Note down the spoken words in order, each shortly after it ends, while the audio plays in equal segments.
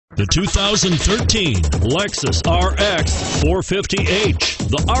The 2013 Lexus RX 450h.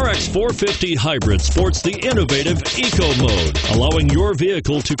 The RX 450 Hybrid sports the innovative Eco Mode, allowing your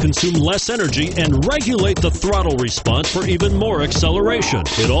vehicle to consume less energy and regulate the throttle response for even more acceleration.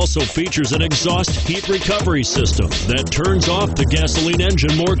 It also features an exhaust heat recovery system that turns off the gasoline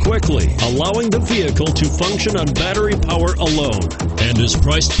engine more quickly, allowing the vehicle to function on battery power alone, and is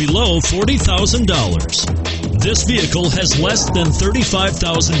priced below $40,000. This vehicle has less than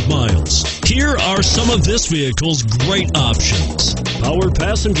 35,000 miles. Here are some of this vehicle's great options: power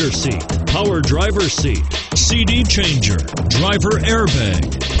passenger seat, power driver seat, CD changer, driver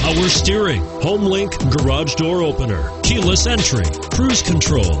airbag, power steering, HomeLink garage door opener, keyless entry, cruise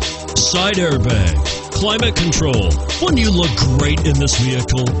control, side airbag, climate control. Wouldn't you look great in this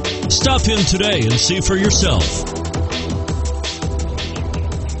vehicle? Stop in today and see for yourself.